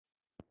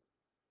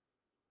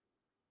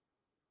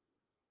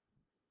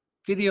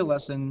Video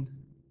lesson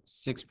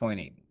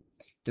 6.8,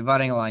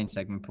 dividing a line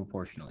segment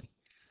proportionally.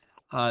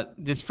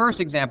 This first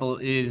example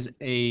is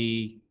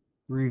a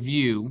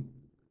review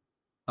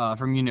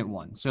from Unit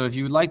 1. So if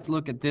you would like to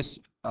look at this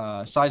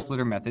side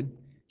splitter method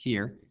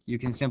here, you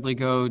can simply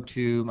go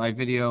to my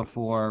video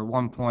for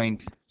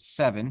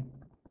 1.7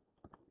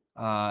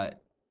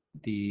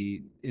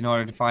 in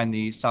order to find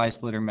the side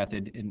splitter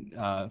method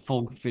in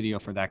full video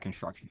for that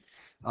construction.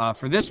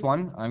 For this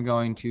one, I'm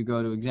going to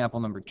go to example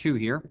number 2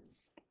 here.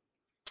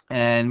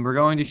 And we're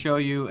going to show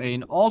you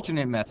an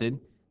alternate method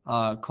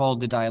called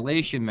the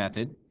dilation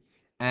method.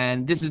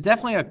 And this is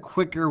definitely a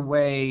quicker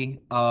way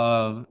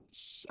of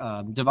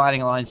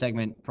dividing a line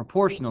segment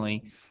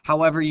proportionally.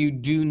 However, you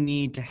do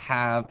need to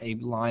have a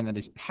line that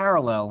is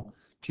parallel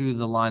to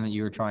the line that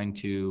you're trying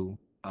to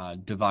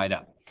divide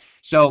up.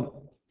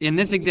 So in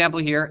this example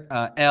here,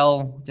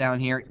 L down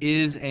here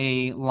is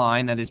a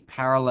line that is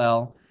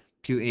parallel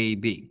to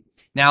AB.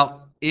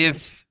 Now,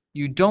 if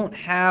you don't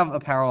have a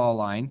parallel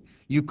line,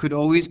 you could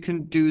always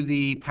do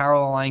the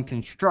parallel line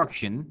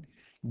construction,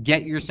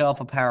 get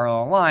yourself a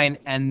parallel line,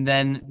 and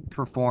then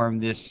perform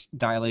this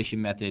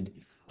dilation method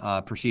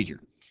procedure.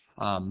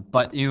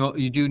 But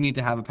you do need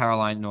to have a parallel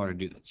line in order to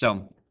do that.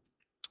 So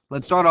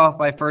let's start off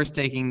by first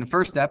taking the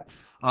first step.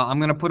 I'm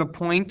going to put a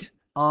point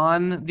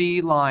on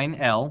the line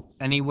L,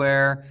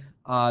 anywhere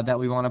that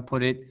we want to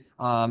put it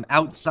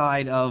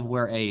outside of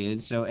where A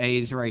is. So A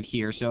is right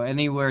here. So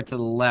anywhere to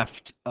the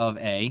left of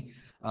A.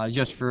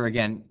 Just for,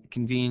 again,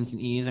 convenience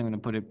and ease, I'm going to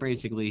put it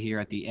basically here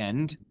at the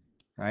end.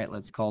 All right,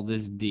 let's call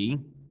this D.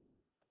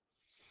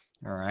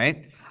 All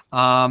right,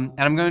 and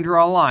I'm going to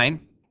draw a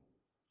line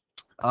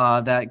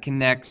that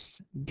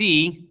connects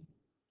D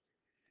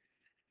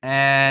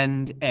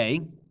and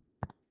A.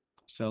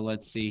 So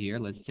let's see here.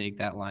 Let's take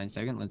that line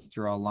segment. Let's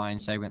draw a line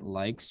segment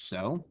like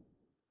so.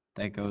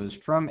 That goes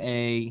from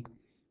A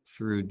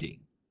through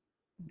D,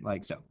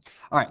 like so.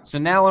 All right, so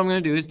now what I'm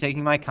going to do is,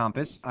 taking my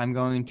compass, I'm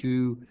going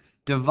to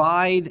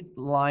divide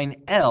line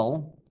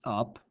L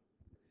up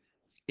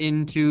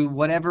into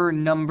whatever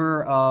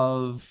number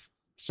of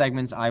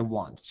segments I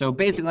want. So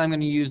basically, I'm going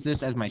to use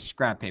this as my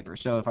scrap paper.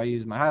 So if I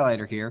use my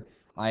highlighter here,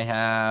 I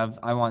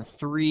want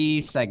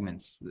 3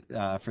 segments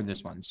for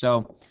this one.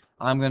 So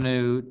I'm going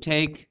to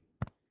take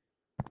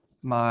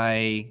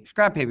my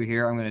scrap paper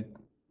here. I'm going to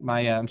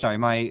my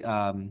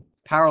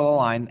parallel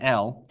line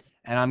L,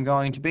 and I'm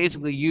going to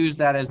basically use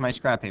that as my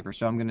scrap paper.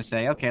 So I'm going to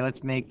say, okay,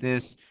 let's make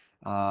this.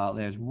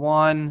 There's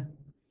 1.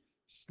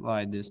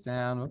 Slide this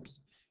down. Oops.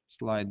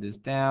 Slide this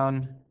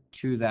down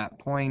to that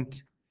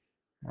point.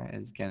 All right,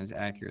 again, as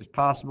accurate as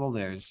possible.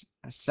 There's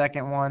a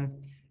second one,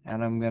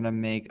 and I'm going to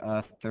make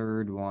a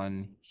third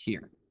one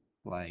here,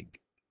 like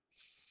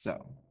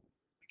so.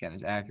 Again,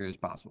 as accurate as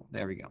possible.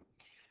 There we go.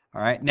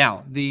 All right,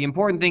 now, the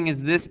important thing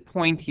is this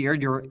point here,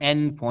 your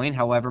end point,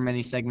 however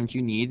many segments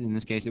you need. In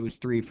this case, it was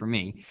 3 for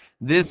me.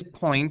 This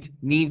point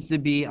needs to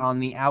be on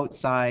the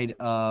outside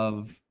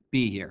of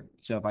B here.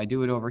 So if I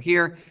do it over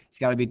here, it's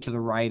got to be to the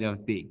right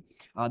of B.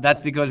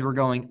 That's because we're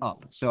going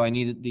up. So I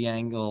need the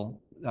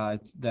angle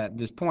that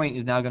this point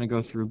is now going to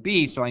go through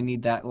B, so I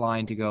need that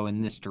line to go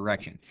in this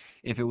direction.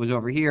 If it was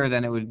over here,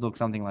 then it would look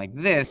something like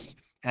this,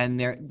 and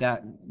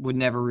that would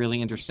never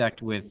really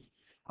intersect with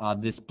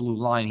this blue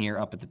line here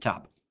up at the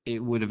top.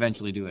 It would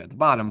eventually do it at the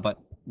bottom, but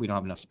we don't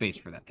have enough space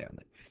for that there.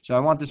 So I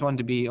want this one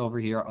to be over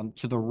here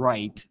to the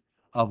right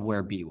of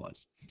where B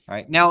was. All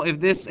right. Now,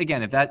 if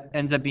that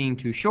ends up being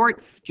too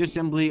short, just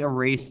simply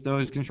erase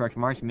those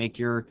construction marks, make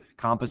your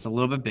compass a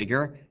little bit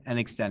bigger, and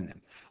extend them.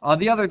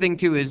 The other thing,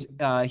 too, is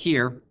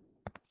here,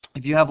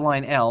 if you have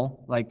line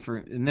L, like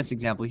in this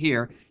example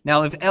here,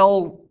 now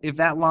if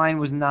that line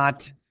was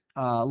not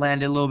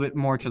landed a little bit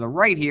more to the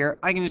right here,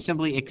 I can just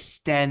simply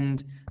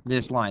extend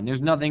this line.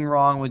 There's nothing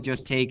wrong with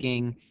just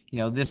taking,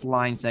 this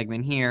line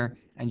segment here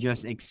and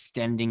just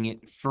extending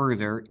it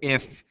further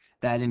if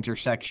that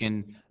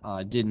intersection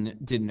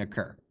didn't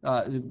occur.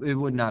 It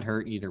would not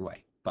hurt either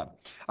way. But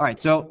all right,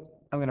 so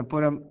I'm going to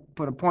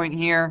put a point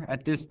here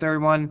at this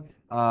third one.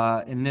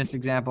 In this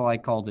example, I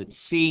called it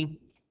C.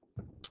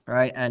 All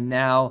right, and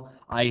now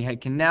I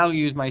can now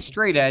use my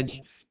straight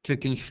edge to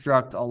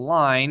construct a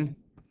line.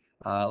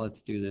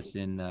 Let's do this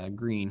in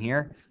green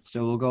here.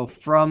 So we'll go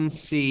from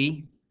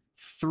C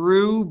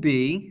through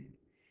B.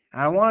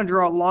 And I want to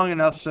draw it long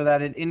enough so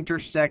that it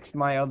intersects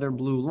my other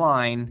blue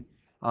line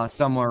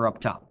somewhere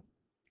up top.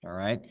 All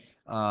right,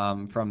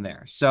 from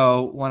there.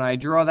 So when I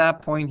draw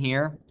that point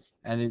here,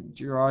 and it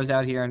draws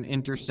out here and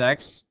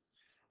intersects,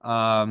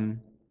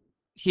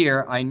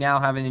 here I now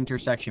have an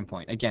intersection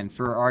point. Again,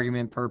 for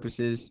argument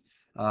purposes,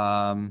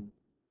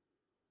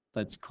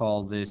 let's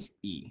call this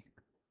E.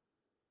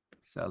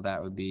 So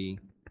that would be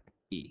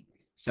E.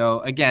 So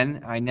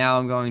again, now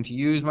I'm going to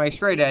use my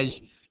straight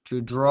edge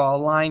to draw a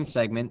line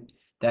segment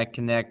that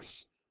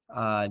connects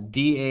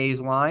DA's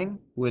line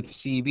with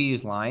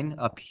CB's line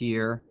up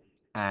here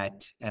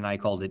and I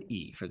called it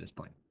E for this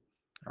point.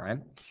 All right.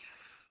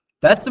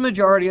 That's the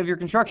majority of your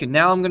construction.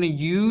 Now I'm going to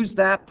use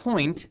that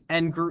point,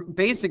 and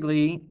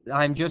basically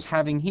I'm just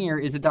having here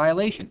is a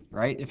dilation,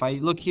 right? If I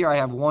look here, I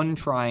have one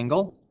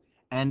triangle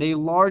and a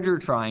larger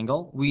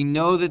triangle. We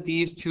know that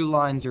these two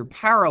lines are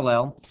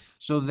parallel,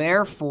 so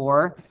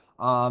therefore,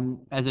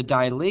 as a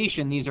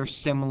dilation, these are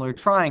similar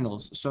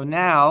triangles. So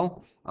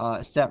now,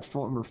 step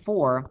number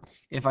 4,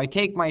 if I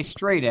take my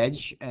straight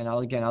edge, and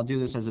I'll do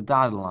this as a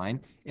dotted line.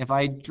 If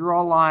I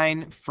draw a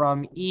line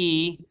from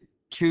E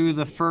to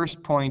the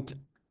first point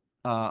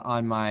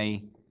on my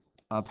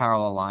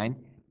parallel line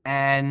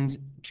and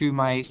to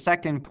my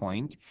second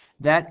point,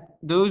 that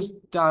those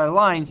dotted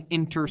lines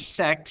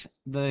intersect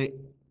the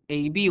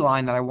AB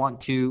line that I want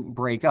to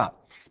break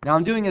up. Now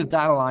I'm doing as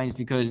dotted lines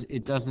because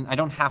I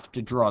don't have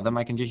to draw them.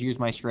 I can just use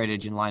my straight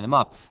edge and line them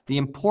up. The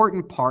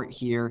important part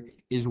here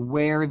is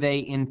where they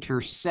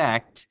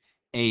intersect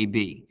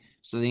AB.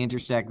 So they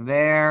intersect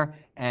there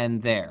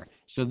and there.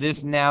 So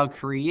this now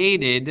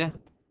created,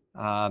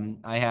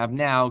 I have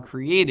now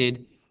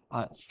created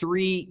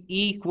 3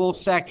 equal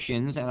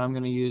sections, and I'm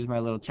going to use my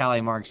little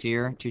tally marks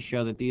here to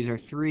show that these are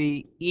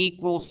 3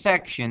 equal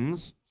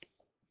sections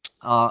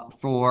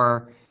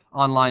for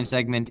on-line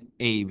segment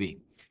AB.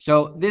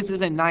 So this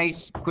is a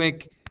nice,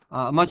 quick,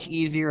 much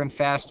easier and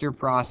faster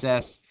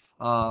process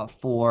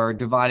for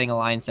dividing a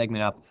line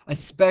segment up,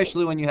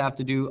 especially when you have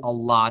to do a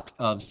lot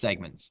of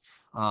segments.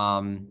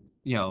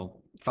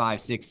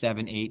 5, 6,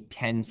 7, 8,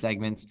 10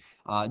 segments.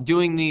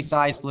 Doing the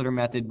size splitter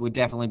method would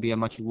definitely be a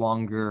much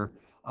longer,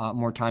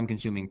 more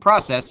time-consuming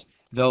process,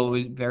 though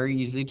it's very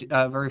easy,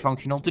 very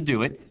functional to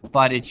do it,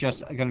 but it's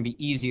just going to be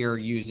easier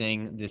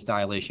using this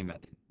dilation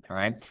method. All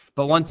right.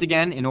 But once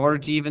again, in order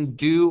to even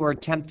do or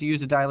attempt to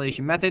use the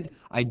dilation method,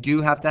 I do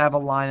have to have a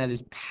line that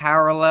is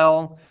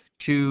parallel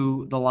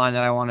to the line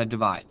that I want to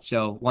divide.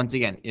 So once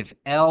again, if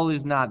L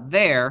is not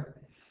there,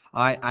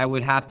 I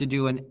would have to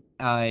do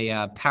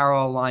a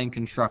parallel line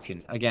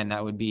construction. Again,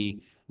 that would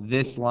be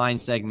this line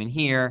segment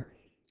here.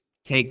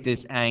 Take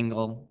this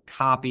angle,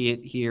 copy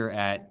it here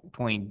at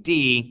point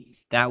D.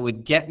 That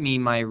would get me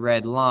my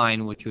red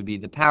line, which would be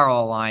the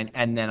parallel line,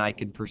 and then I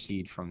could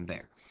proceed from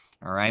there.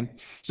 All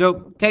right.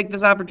 So take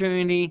this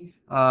opportunity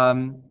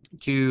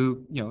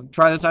to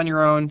try this on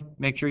your own.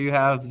 Make sure you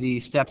have the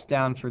steps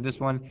down for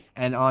this one,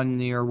 and on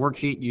your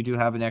worksheet you do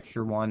have an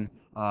extra one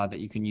that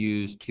you can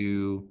use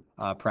to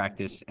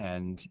practice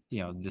and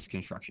this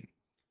construction.